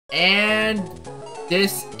And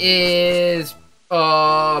this is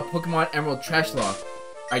Pokemon Emerald Trashlocke,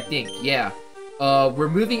 I think. Yeah. We're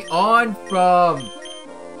moving on from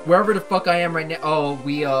wherever the fuck I am right now. Oh,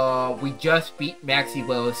 we just beat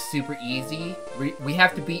Maxwell. It's super easy. We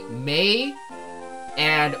have to beat May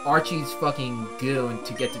and Archie's fucking goon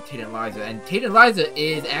to get to Tate Liza. And Tate Liza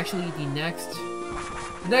is actually the next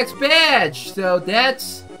badge. So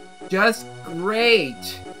that's just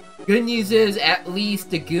great. Good news is, at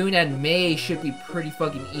least the Goon and May should be pretty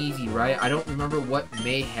fucking easy, right? I don't remember what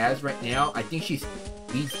May has right now. I think she's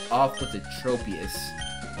leads off with the Tropius.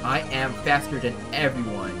 I am faster than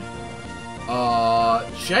everyone.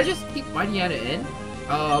 Should I just keep Mightyana in?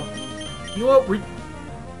 You know what?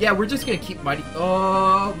 We're just gonna keep Mighty.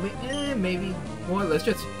 Maybe. Well, let's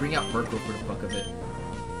just bring out Merkle for the fuck of it.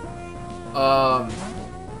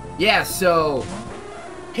 Yeah. So,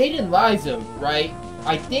 Tate and Liza, right?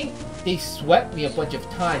 I think they swept me a bunch of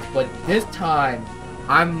times, but this time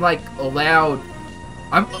I'm like allowed.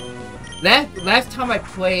 Last time I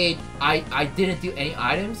played, I didn't do any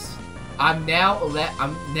items. I'm now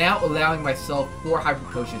allowing myself 4 Hyper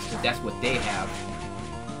Potions because that's what they have.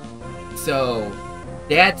 So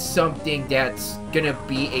that's something that's gonna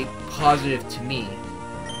be a positive to me.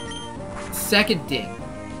 Second thing,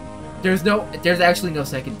 there's actually no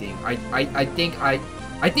second thing.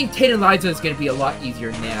 I think Tate and Liza is gonna be a lot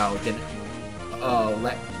easier now than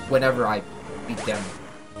whenever I beat them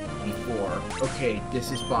before. Okay,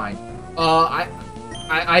 this is fine. I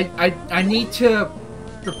need to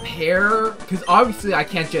prepare, because obviously I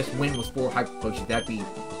can't just win with 4 Hyper Potions. That'd be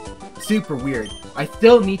super weird. I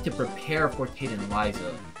still need to prepare for Tate and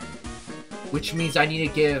Liza, which means I need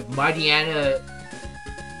to give Mightyana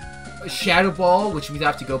a Shadow Ball, which means I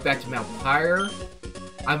have to go back to Mount Pyre.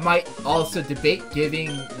 I might also debate giving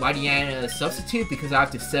Mightyana a substitute because I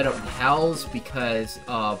have to set up Howls because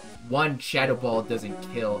one Shadow Ball doesn't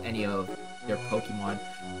kill any of their Pokemon.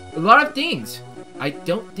 A lot of things. I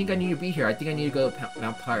don't think I need to be here. I think I need to go to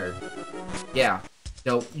Mount Pyre. Yeah.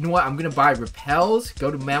 So, you know what? I'm gonna buy Repels,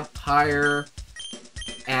 go to Mount Pyre,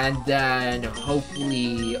 and then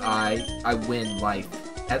hopefully I win life.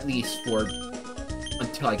 At least for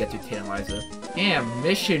until I get to Tate and Liza. Damn,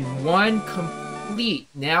 mission 1 complete.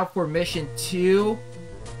 Now for mission 2,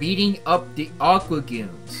 beating up the Aqua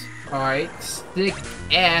Goons. Alright, stick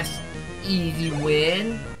ass, easy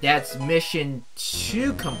win. That's mission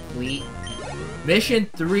 2 complete. Mission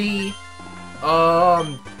 3,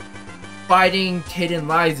 fighting Tate and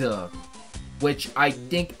Liza, which I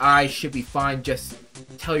think I should be fine. Just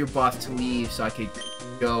tell your boss to leave so I could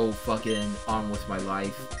go fucking on with my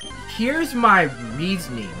life. Here's my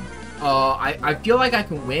reasoning. I feel like I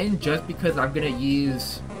can win just because I'm gonna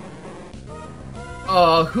use...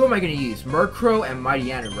 who am I gonna use? Murkrow and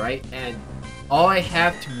Mightyana, right? And all I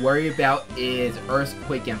have to worry about is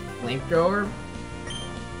Earthquake and Flamethrower.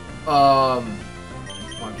 Well,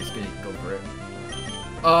 I'm just gonna go for it.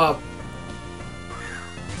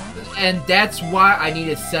 And that's why I need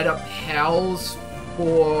to set up Howls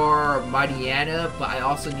for Mightyana, but I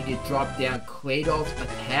also need to drop down Claydol's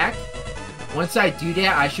attack. Once I do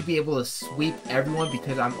that, I should be able to sweep everyone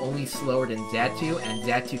because I'm only slower than Xatu, and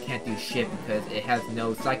Xatu can't do shit because it has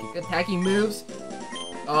no psychic attacking moves.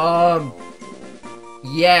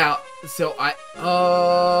 Yeah, so I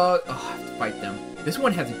have to fight them. This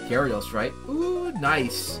one has a Gyarados, right? Ooh,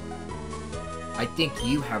 nice. I think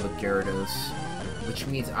you have a Gyarados, which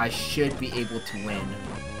means I should be able to win.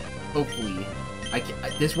 Hopefully.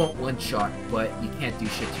 This won't one-shot, but you can't do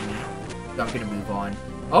shit to me. So I'm gonna move on.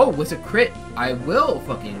 Oh, with a crit, I will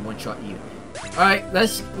fucking one-shot you. Alright,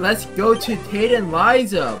 let's go to Tate and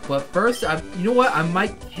Liza. But first, you know what? I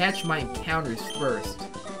might catch my encounters first.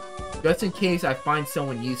 Just in case I find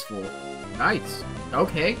someone useful. Nice.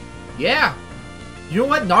 Okay. Yeah. You know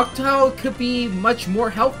what? Noctowl could be much more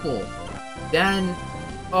helpful than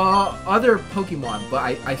other Pokemon.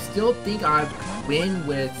 But I still think I win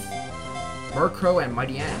with Murkrow and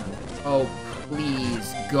Mightyana. Oh,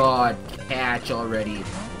 please, God, catch already.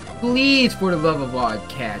 Please, for the love of God,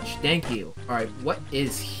 catch. Thank you. Alright, what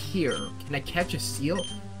is here? Can I catch a seal?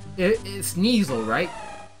 It's Sneasel, right?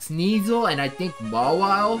 Sneasel, and I think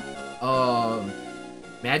Mawile.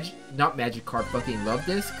 Not Magikarp, fucking Love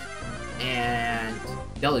Disc. And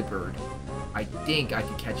Delibird. I think I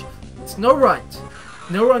can catch Snorunt.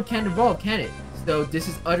 Snorunt can't evolve, can it? So this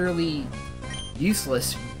is utterly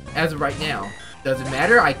useless as of right now. Doesn't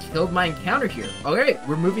matter, I killed my encounter here. Okay,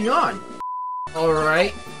 we're moving on.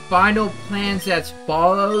 Alright, final plans as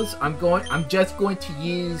follows. I'm just going to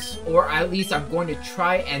use, or at least I'm going to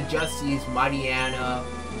try and just use Mightyana,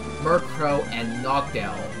 Murkrow, and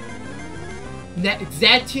Noctowl.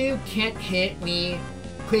 Xatu can't hit me.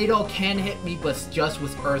 Cradle can hit me, but just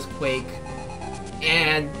with Earthquake.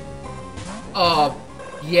 And,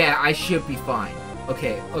 yeah, I should be fine.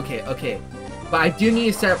 Okay. But I do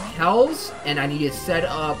need to set up Hells, and I need to set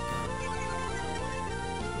up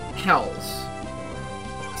Hells.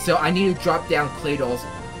 So I need to drop down Cladle's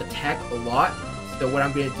attack a lot. So what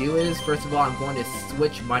I'm going to do is, first of all, I'm going to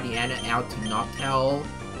switch Mighty Anna out to Noctowl.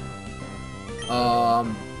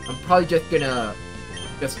 I'm probably just going to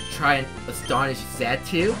try and Astonish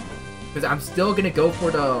Xatu. Because I'm still going to go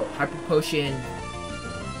for the Hyper Potion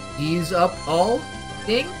use up all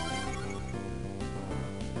thing.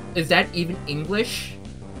 Is that even English?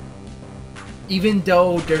 Even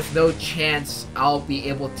though there's no chance I'll be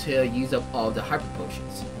able to use up all the Hyper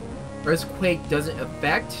Potions. Earthquake doesn't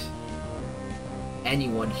affect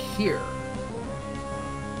anyone here.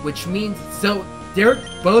 Which means, so they're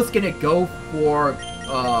both gonna go for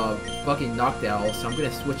fucking Noctowl, so I'm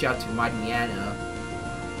gonna switch out to Mighty Anna.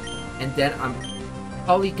 And then I'm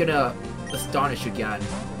probably gonna Astonish again.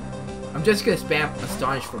 I'm just gonna spam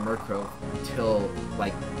Astonish for Murkrow until,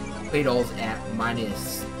 like, Cradle's at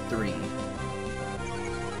 -3.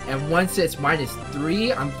 And once it's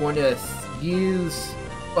 -3, I'm going to use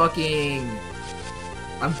fucking...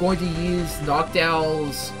 I'm going to use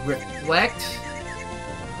Noctowl's Reflect,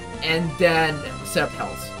 and then set up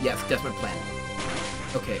Hells. Yes, that's my plan.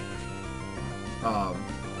 Okay.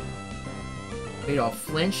 Cradle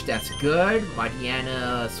flinch, that's good. Mighty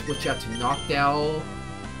Anna switch out to Noctowl.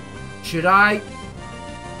 Should I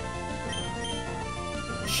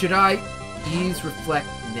use Reflect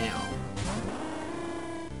now?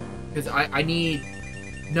 Because I need...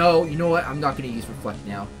 No, you know what? I'm not going to use Reflect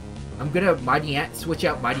now. I'm going to switch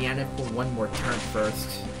out Mighty Anna for one more turn first.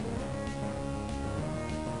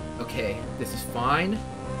 Okay, this is fine.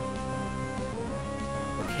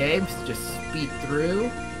 Okay, let's just speed through.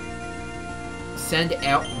 Send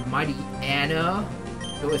out Mighty Anna.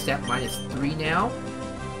 So it's at -3 now.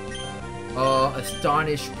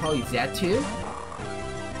 Astonish probably Xatu.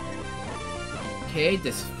 Okay,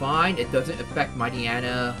 this is fine. It doesn't affect Mighty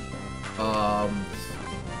Anna.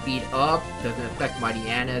 Speed up. Doesn't affect Mighty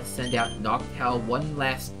Anna. Send out Noctowl one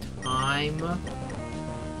last time.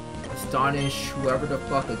 Astonish whoever the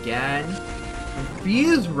fuck again.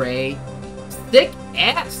 Confuse Ray. Thick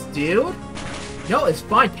ass, dude. No, it's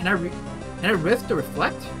fine. Can I risk the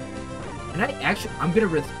Reflect? Can I actually? I'm gonna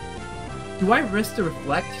risk. Do I risk the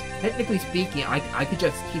Reflect? Technically speaking, I could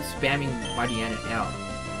just keep spamming Mighty Anna out.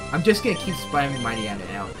 I'm just gonna keep spamming Mighty Anna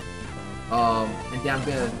out. And then I'm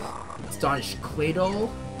gonna Astonish Cladle.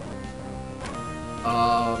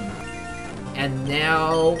 And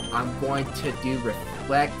now I'm going to do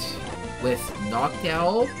Reflect with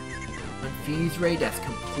Noctowl. Confuse Ray, that's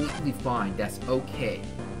completely fine. That's okay.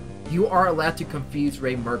 You are allowed to Confuse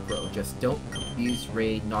Ray Murkrow, just don't Confuse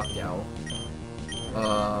Ray Noctowl.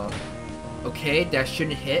 Okay, that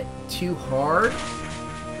shouldn't hit too hard.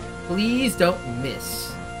 Please don't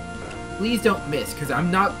miss. Please don't miss, because I'm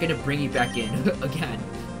not gonna bring you back in again.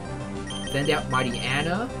 Send out Mighty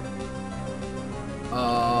Anna.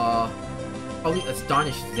 Probably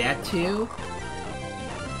Astonish Xatu.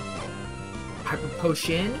 Hyper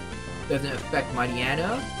Potion. Doesn't affect Mighty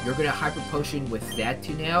Anna. You're gonna Hyper Potion with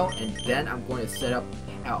Xatu now, and then I'm going to set up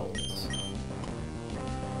Hells.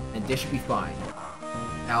 And this should be fine.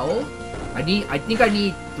 Hell? I think I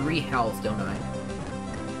need 3 Hells, don't I?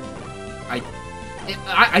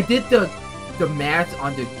 I did the math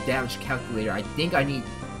on the damage calculator. I think I need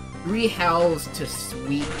 3 Hells to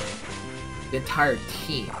sweep the entire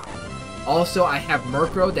team. Also, I have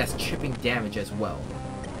Murkrow that's chipping damage as well.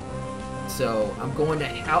 So I'm going to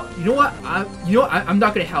Howl. You know what? I'm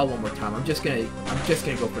not gonna Howl one more time. I'm just gonna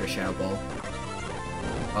go for the Shadow Ball.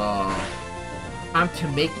 Time to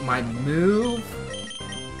make my move.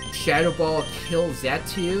 Shadow Ball, kill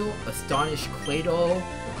Xatu. Astonish Cladle.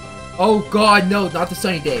 Oh God, no! Not the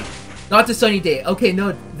Sunny Day. Not the Sunny Day. Okay,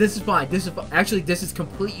 no, this is fine. Actually, this is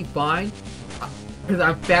completely fine because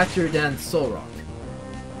I'm faster than Solrock.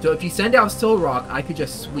 So if you send out Solrock, I could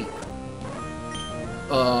just sweep.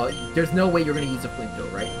 There's no way you're gonna use a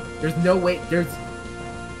flamethrower, right? There's no way.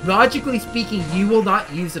 Logically speaking, you will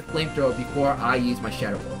not use a flamethrower before I use my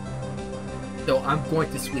Shadow Ball. So I'm going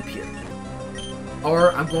to sweep here.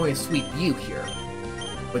 Or I'm going to sweep you here.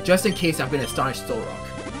 But just in case, I'm gonna Astonish Solrock.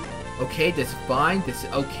 Okay, this is fine. This is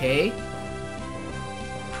okay.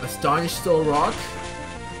 Astonish Solrock.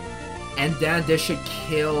 And then this should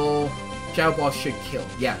kill... Shadow Ball should kill.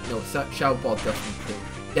 Yeah, no, Shadow Ball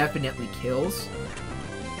definitely kills.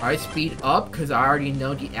 Alright, speed up, because I already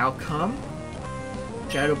know the outcome.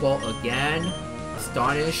 Shadow Ball again.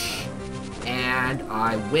 Astonish. and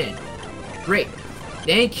I win. Great.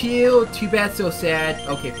 Thank you. Too bad, so sad.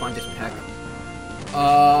 Okay, fine, just peck.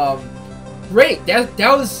 Great. That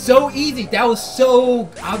was so easy. I'm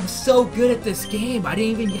so good at this game. I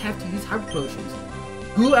didn't even have to use hyper potions.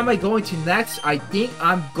 Who am I going to next? I think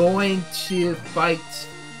I'm going to fight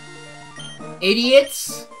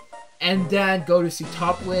idiots, and then go to see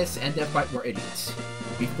Topless, and then fight more idiots.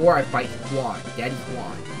 Before I fight Juan. Daddy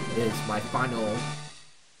Juan is my final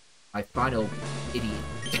idiot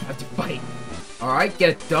I have to fight. Alright,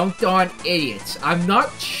 get dunked on idiots. I'm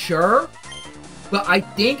not sure, but I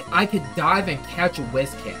think I could dive and catch a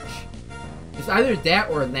Whiscash. It's either that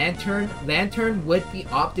or a Lantern. Lantern would be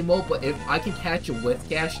optimal, but if I can catch a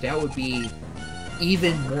Whiscash, that would be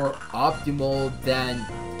even more optimal than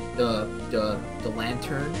the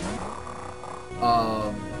Lantern.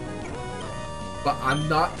 But I'm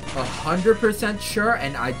not 100% sure,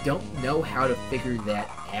 and I don't know how to figure that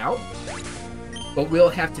out. But we'll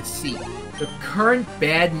have to see. The current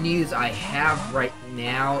bad news I have right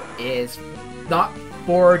now is not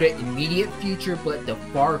for the immediate future, but the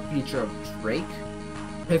far future of Drake.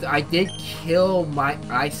 Because I did kill my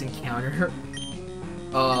ice encounter.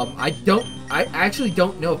 I actually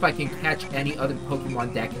don't know if I can catch any other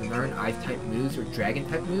Pokemon that can learn Ice-type moves or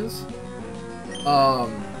Dragon-type moves.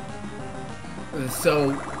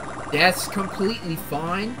 So that's completely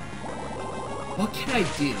fine. What can I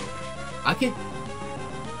do?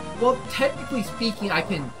 Well, technically speaking, I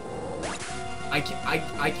can I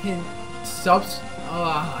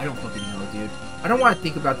don't fucking know, dude. I don't want to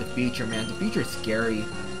think about the future, man. The future is scary.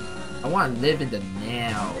 I want to live in the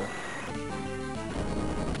now.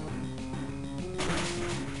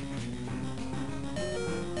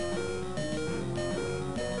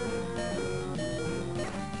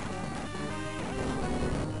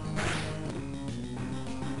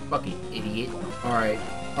 Fucking idiot. Alright.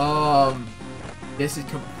 This is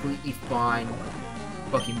completely fine.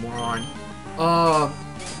 Fucking moron.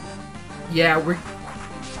 Yeah,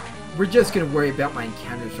 we're just gonna worry about my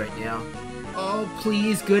encounters right now. Oh,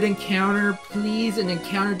 please, good encounter. Please, an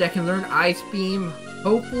encounter that can learn Ice Beam.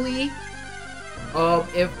 Hopefully.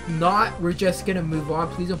 If not, we're just gonna move on.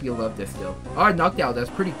 Please don't be a love disc, though. Oh, knocked out. That's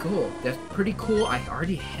pretty cool. That's pretty cool. I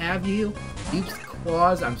already have you. Deep's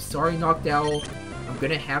Claws. I'm sorry, knocked out. I'm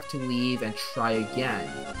gonna have to leave and try again.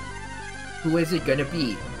 Who is it gonna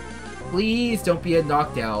be? Please don't be a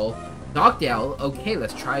knocked out. Knocked out? Okay,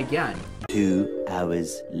 let's try again. 2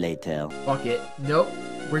 hours later. Fuck it. Nope.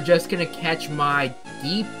 We're just gonna catch my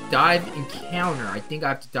deep dive encounter. I think I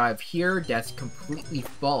have to dive here. That's completely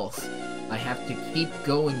false. I have to keep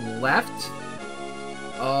going left.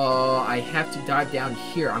 I have to dive down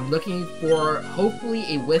here. I'm looking for, hopefully,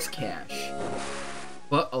 a Whiscash.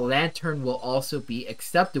 But a Lantern will also be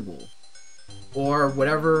acceptable. Or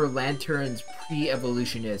whatever Lantern's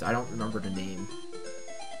pre-evolution is. I don't remember the name.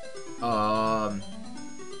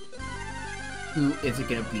 Who is it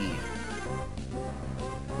gonna be?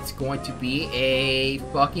 It's going to be a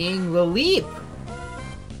fucking Laleep!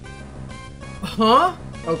 Huh?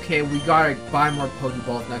 Okay, we gotta buy more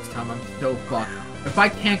Pokeballs next time. I'm so fucked. If I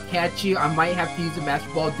can't catch you, I might have to use a Master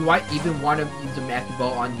Ball. Do I even want to use a Master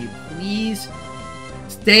Ball on you? Please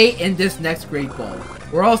stay in this next Great Ball.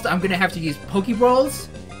 Or else I'm gonna have to use Pokeballs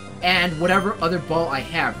and whatever other ball I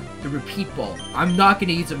have. The Repeat Ball. I'm not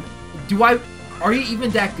gonna use them. Are you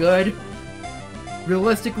even that good?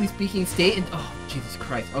 Realistically speaking, stay in. Oh, Jesus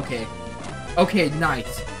Christ. Okay. Okay,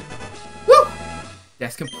 nice. Woo!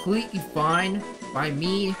 That's completely fine by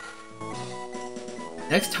me.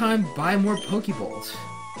 Next time, buy more Pokeballs.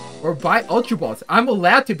 Or buy Ultra Balls. I'm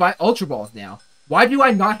allowed to buy Ultra Balls now. Why do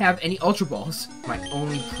I not have any Ultra Balls? My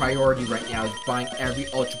only priority right now is buying every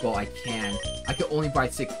Ultra Ball I can. I can only buy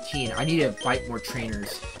 16. I need to fight more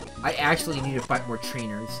trainers. I actually need to fight more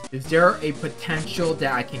trainers. Is there a potential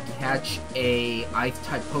that I can catch a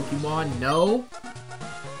Ice-type Pokemon? No.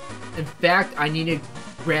 In fact, I need to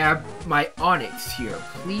grab my Onix here.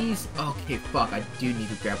 Please? Okay, fuck. I do need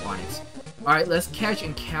to grab Onix. Alright, let's catch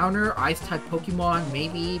Encounter. Ice-type Pokemon.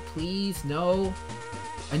 Maybe? Please? No.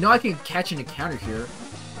 I know I can catch an encounter here.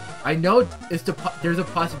 I know there's a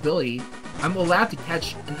possibility. I'm allowed to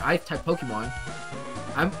catch an Ice-type Pokemon.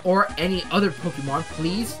 Or any other Pokemon,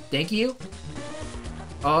 please. Thank you.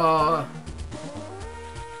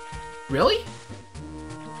 Really?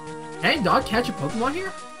 Can I not catch a Pokemon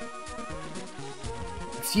here?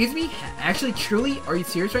 Excuse me? Actually, truly? Are you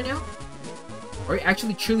serious right now? Are you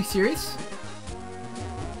actually truly serious?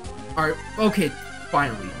 Alright, okay,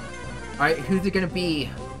 finally. Alright, who's it gonna be?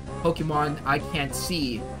 Pokemon I can't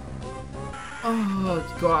see.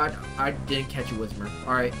 Oh god, I didn't catch a Whismur.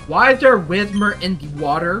 Alright, why is there a Whismur in the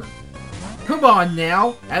water? Come on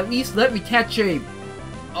now. At least let me catch a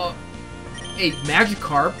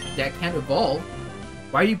Magikarp that can evolve.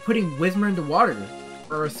 Why are you putting Whismur in the water?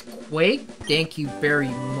 Earthquake. Thank you very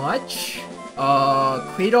much.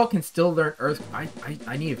 Claydol can still learn Earth.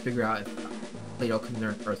 I need to figure out if Claydol can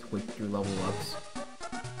learn Earthquake through level ups.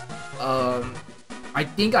 I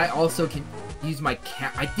think I also can use my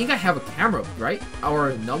I think I have a camera, right?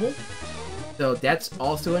 Or Numble. So that's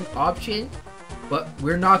also an option. But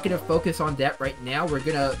we're not gonna focus on that right now. We're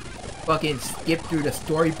gonna fucking skip through the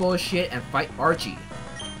story bullshit and fight Archie.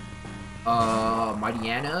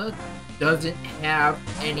 Mightyena doesn't have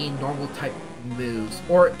any normal type moves.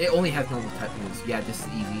 Or it only has normal type moves. Yeah, this is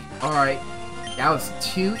easy. Alright. That was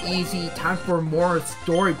too easy. Time for more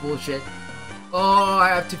story bullshit. Oh, I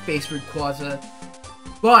have to face Rayquaza.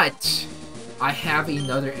 But I have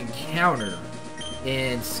another encounter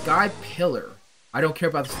in Sky Pillar. I don't care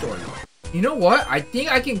about the story. You know what? I think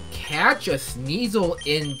I can catch a Sneasel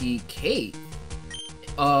in the Cave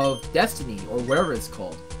of Destiny, or whatever it's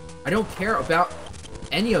called. I don't care about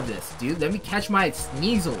any of this, dude. Let me catch my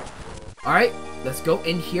Sneasel. Alright, let's go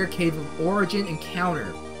in here. Cave of Origin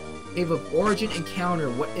encounter. Cave of Origin encounter.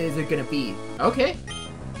 What is it gonna be? Okay.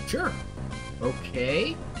 Sure.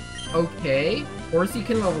 Okay. Okay. Horsey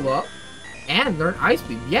can level up. And learn Ice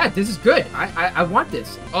Beam. Yeah, this is good. I want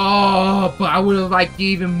this. Oh, but I would have liked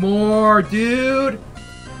even more, dude.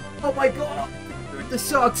 Oh my god. This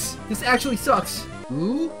sucks. This actually sucks.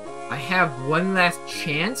 Ooh. I have one last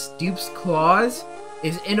chance. Dupe's Clause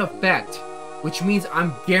is in effect, which means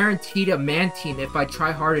I'm guaranteed a Mantine if I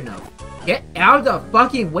try hard enough. Get out of the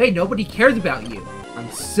fucking way. Nobody cares about you.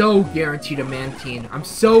 I'm so guaranteed a Mantine. I'm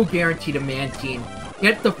so guaranteed a Mantine.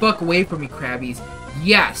 Get the fuck away from me, Krabbies.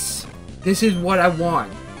 Yes. This is what I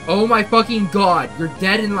want. Oh my fucking god. You're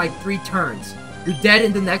dead in like 3 turns. You're dead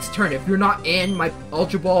in the next turn. If you're not in my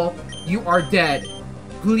Ultra Ball, you are dead.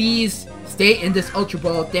 Please stay in this Ultra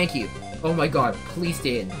Ball. Thank you. Oh my god. Please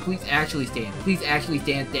stay in. Please actually stay in. Please actually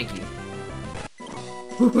stay in. Thank you.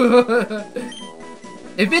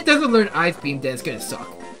 If it doesn't learn Ice Beam, then it's gonna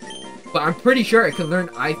suck. But I'm pretty sure it can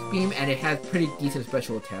learn Ice Beam, and it has pretty decent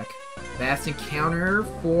special attack. Last encounter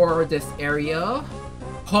for this area.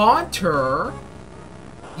 Haunter?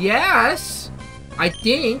 Yes! I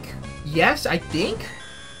think. Yes, I think.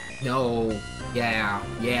 No. Yeah.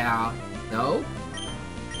 Yeah. No?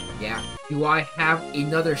 Yeah. Do I have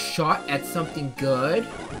another shot at something good?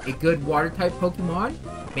 A good water-type Pokemon?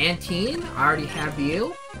 Mantine? I already have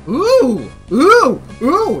you. Ooh! Ooh!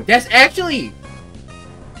 Ooh! That's actually...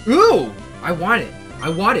 Ooh! I want it. I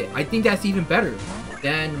want it. I think that's even better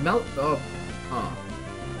than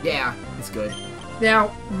yeah, it's good.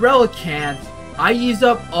 Now, Relicanth, I used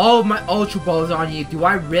up all of my Ultra Balls on you. Do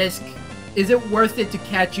I risk? Is it worth it to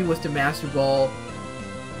catch you with the Master Ball?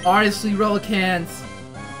 Honestly, Relicanth,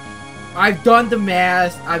 I've done the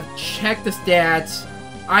math. I've checked the stats.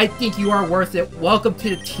 I think you are worth it. Welcome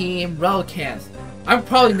to the team, Relicanth. I'm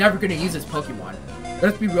probably never going to use this Pokemon.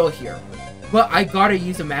 Let's be real here. But I gotta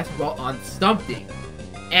use a Master Ball on something.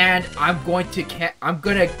 And I'm going to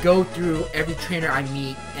go through every trainer I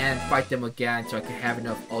meet and fight them again so I can have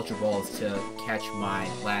enough Ultra Balls to catch my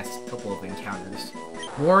last couple of encounters.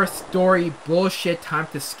 More story bullshit, time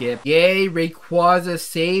to skip. Yay, Rayquaza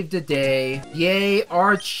saved the day. Yay,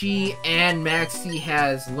 Archie and Maxie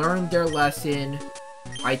has learned their lesson.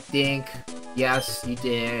 I think. Yes, you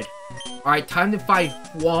did. Alright, time to fight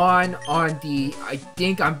Juan on the...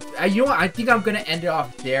 you know what? I think I'm gonna end it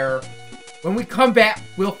off there. When we come back,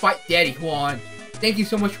 we'll fight Daddy Juan. Thank you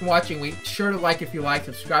so much for watching. Make sure to like if you like,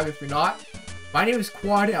 subscribe if you're not. My name is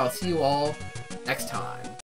Quad, and I'll see you all next time.